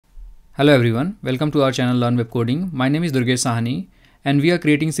Hello everyone, welcome to our channel Learn Web Coding. My name is Durgesh Sahani and we are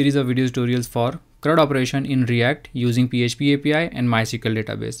creating series of video tutorials for CRUD operation in React using PHP API and MySQL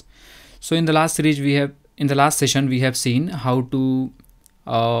database. So in the last session we have seen how to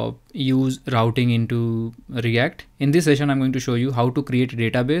use routing into React. In this session I'm going to show you how to create a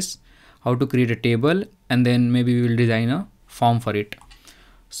database, how to create a table, and then maybe we will design a form for it.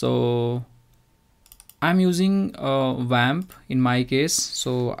 So I'm using WAMP in my case,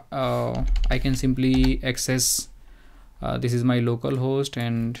 so I can simply access this is my local host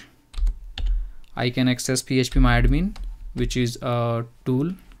and I can access PHPMyAdmin, which is a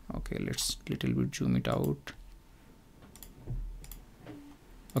tool. Okay, let's little bit zoom it out.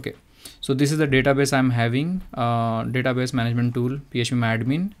 Okay, so this is the database I'm having, database management tool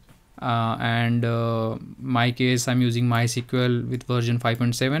PHPMyAdmin, and my case I'm using MySQL with version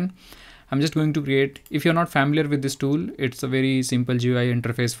 5.7. I'm just going to create, if you're not familiar with this tool, it's a very simple GUI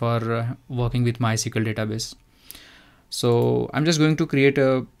interface for working with MySQL database. So I'm just going to create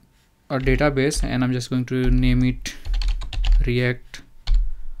a database and I'm just going to name it React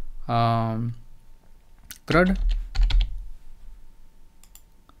CRUD.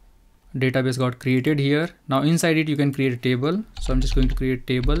 Database got created here. Now inside it you can create a table. So I'm just going to create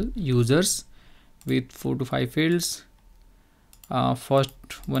table users with 4 to 5 fields. First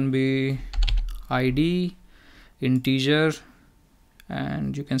one be ID, integer,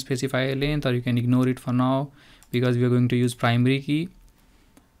 and you can specify a length or you can ignore it for now because we are going to use primary key.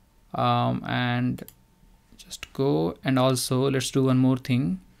 And just go, and also let's do one more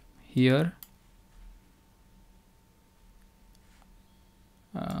thing here.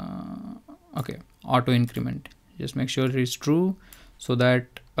 Okay, auto increment, just make sure it is true so that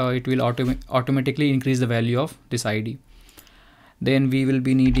it will automatically increase the value of this ID. Then we will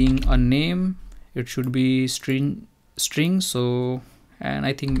be needing a name. It should be string, so, and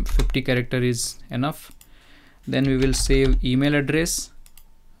I think 50 character is enough. Then we will save email address,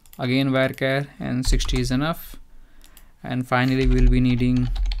 again varchar, and 60 is enough. And finally we will be needing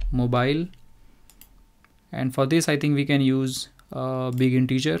mobile, and for this I think we can use a big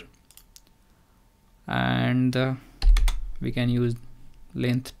integer, and we can use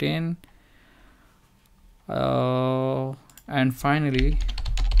length 10, and finally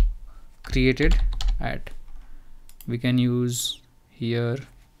created at, we can use here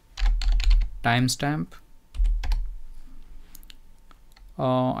timestamp.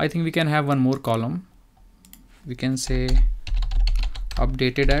 I think we can have one more column. We can say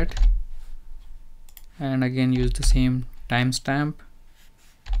updated at, and again use the same timestamp.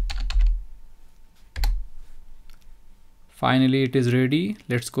 Finally it is ready.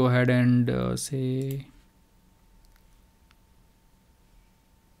 Let's go ahead and say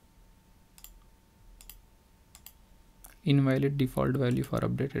invalid default value for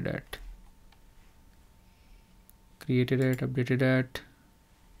updated at, created at, updated at.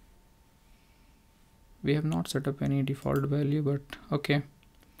 We have not set up any default value, but okay.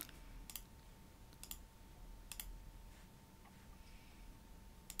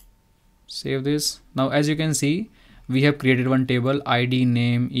 Save this. Now as you can see, we have created one table: ID,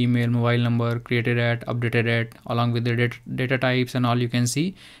 name, email, mobile number, created at, updated at, along with the data types and all you can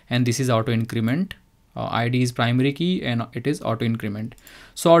see. And this is auto increment. ID is primary key and it is auto increment.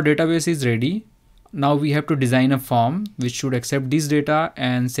 So our database is ready. Now we have to design a form which should accept this data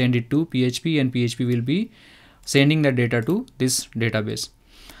and send it to PHP, and PHP will be sending that data to this database.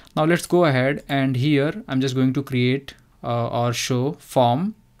 Now let's go ahead, and here I'm just going to create or show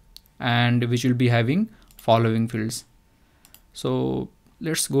form, and which will be having following fields. So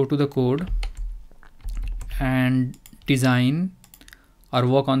let's go to the code and design or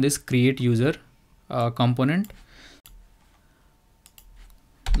work on this create user component.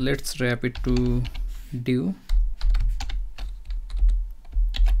 Let's wrap it to div.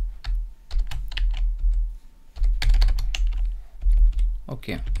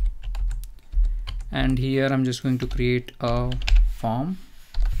 Okay, and here I'm just going to create a form,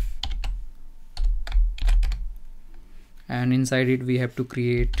 and inside it we have to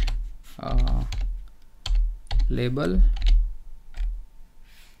create a label.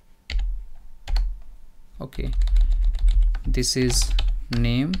 Okay, this is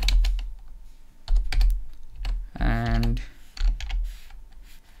name, and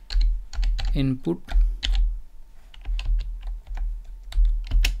input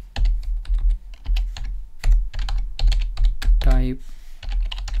type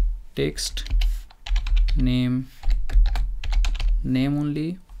text, name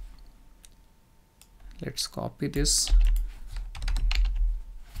only. Let's copy this.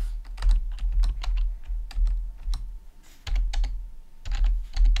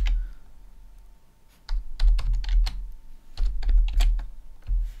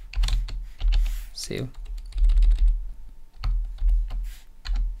 save.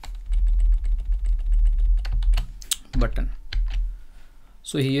 Button.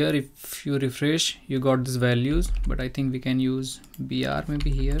 So here if you refresh, you got these values, but I think we can use BR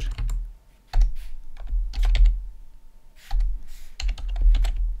maybe here.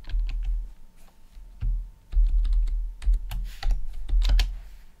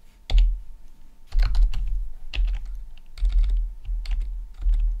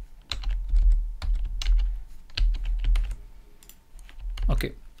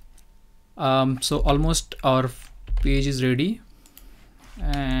 Okay, so almost our page is ready,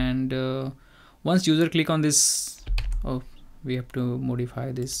 and once user click on this, oh, we have to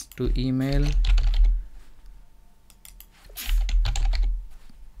modify this to email,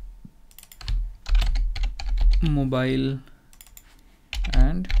 mobile,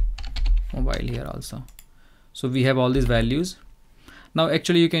 and mobile here also. So we have all these values. Now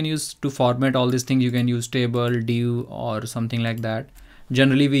actually you can use to format all these things, you can use table, div, or something like that.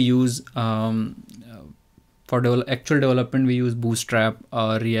 Generally we use for actual development we use Bootstrap,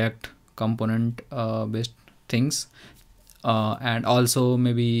 React component based things, and also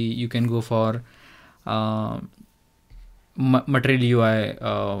maybe you can go for material UI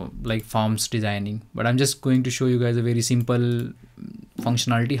like forms designing, but I'm just going to show you guys a very simple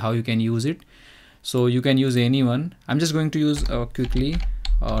functionality how you can use it. So you can use any one. I'm just going to use quickly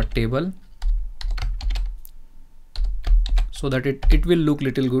table, so that it will look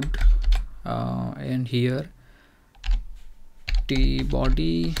little good, and here T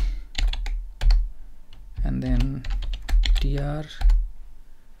body, and then TR,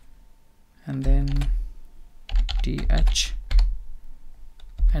 and then TH,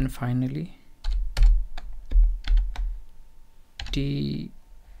 and finally TD.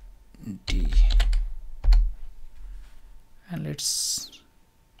 And let's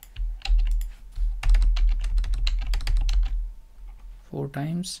 4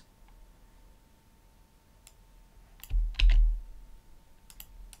 times.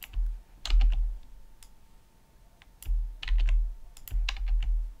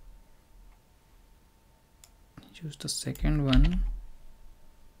 Choose the second one.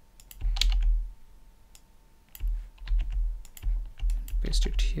 Paste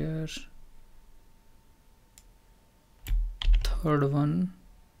it here. Third one.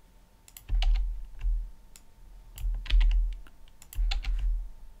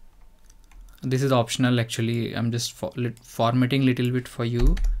 This is optional actually. I'm just formatting little bit for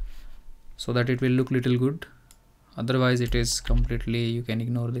you so that it will look little good. Otherwise it is completely, you can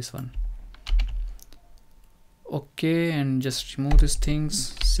ignore this one. Okay, and just remove these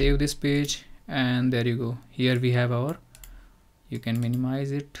things, save this page, and there you go. Here we have our, you can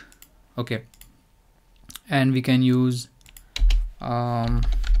minimize it. Okay, and we can use align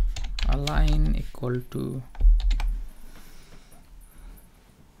equal to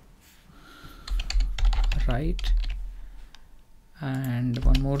right, and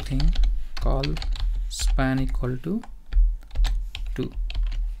one more thing, call span equal to 2.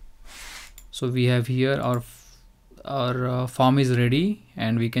 So we have here our form is ready,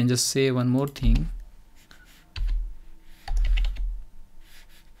 and we can just say one more thing,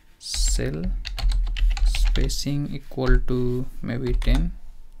 cell spacing equal to maybe 10.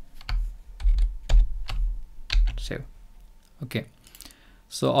 Save. Okay,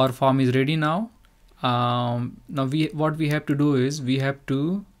 so our form is ready now. Now what we have to do is we have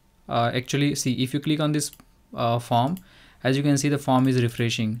to actually see, if you click on this form, as you can see the form is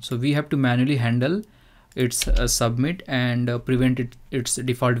refreshing, so we have to manually handle its submit and prevent its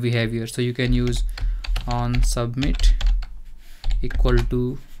default behavior. So you can use on submit equal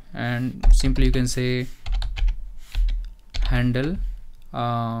to, and simply you can say handle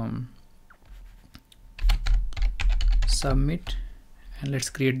submit, and let's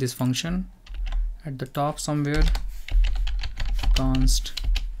create this function at the top somewhere, const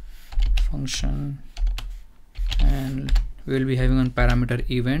function, and we will be having one parameter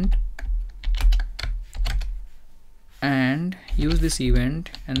event, and use this event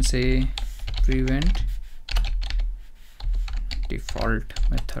and say prevent default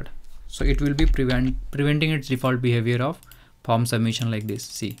method. So it will be preventing its default behavior of form submission like this.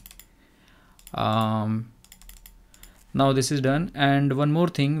 See, now this is done. And one more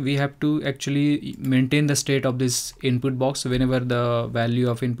thing, we have to actually maintain the state of this input box. So whenever the value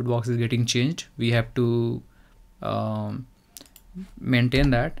of input box is getting changed, we have to maintain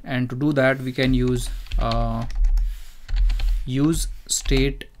that. And to do that, we can use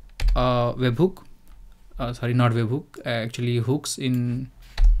state webhook, sorry, not webhook, actually hooks in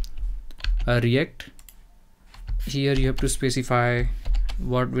React. Here you have to specify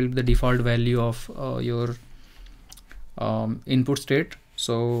what will be the default value of your input state.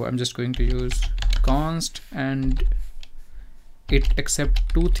 So I'm just going to use const, and it accept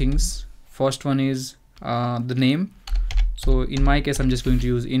two things. First one is the name. So in my case, I'm just going to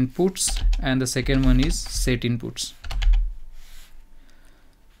use inputs, and the second one is set inputs.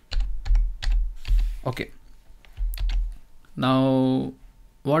 Okay. Now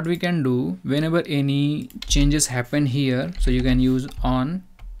what we can do, whenever any changes happen here, so you can use on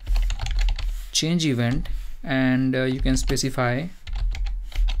change event, and you can specify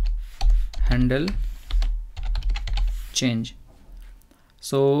handle change.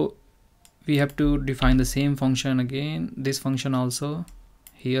 So we have to define the same function again, this function also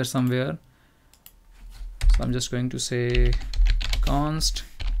here somewhere. So I'm just going to say const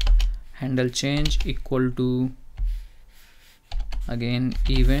handle change equal to again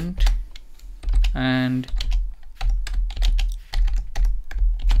event, and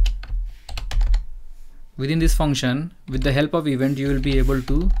within this function, with the help of event, you will be able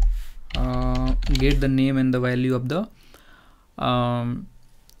to get the name and the value of the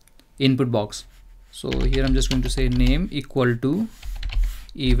input box. So here I'm just going to say name equal to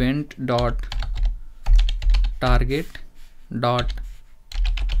event dot target dot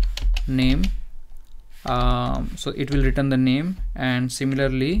name. So it will return the name, and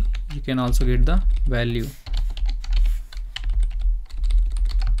similarly you can also get the value.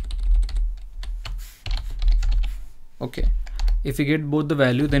 Okay, if we get both the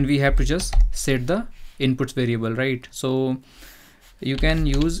value, then we have to just set the inputs variable, right? So you can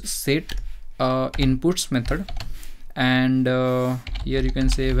use set inputs method, and here you can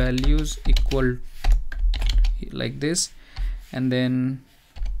say values equal like this, and then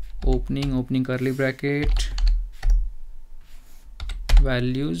opening curly bracket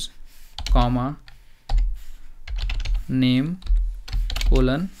values comma name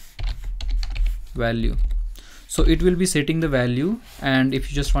colon value. So it will be setting the value, and if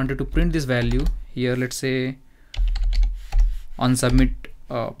you just wanted to print this value here, let's say on submit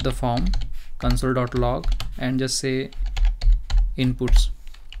the form console.log, and just say inputs.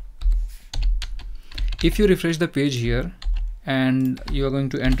 If you refresh the page here and you are going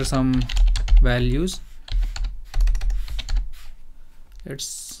to enter some values,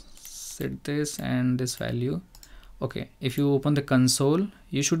 let's set this and this value. Okay, if you open the console,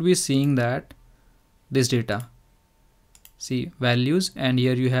 you should be seeing that this data, see values, and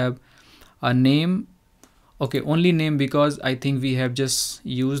here you have a name. Okay, only name, because I think we have just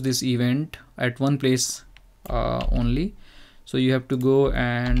used this event at one place only. So you have to go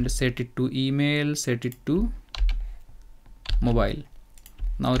and set it to email, set it to mobile.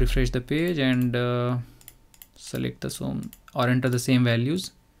 Now refresh the page and select the same or enter the same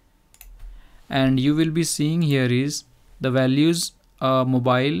values, and you will be seeing here is the values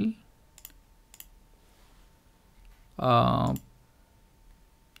mobile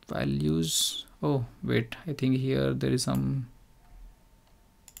values. Oh wait, I think here there is some.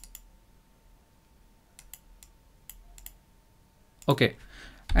 Okay,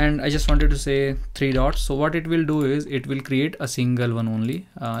 and I just wanted to say 3 dots. So what it will do is it will create a single one only.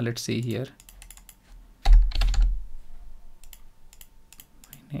 Let's see here,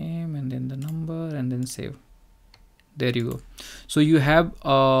 my name and then the number and then save. There you go. So you have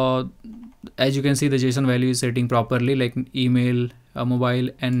as you can see, the JSON value is setting properly, like email, mobile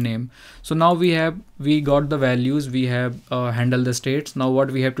and name. So now we got the values, we have handled the states. Now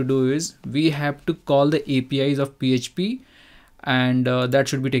what we have to do is we have to call the APIs of PHP, and that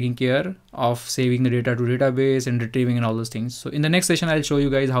should be taking care of saving the data to database and retrieving and all those things. So in the next session, I'll show you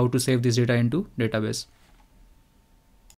guys how to save this data into database.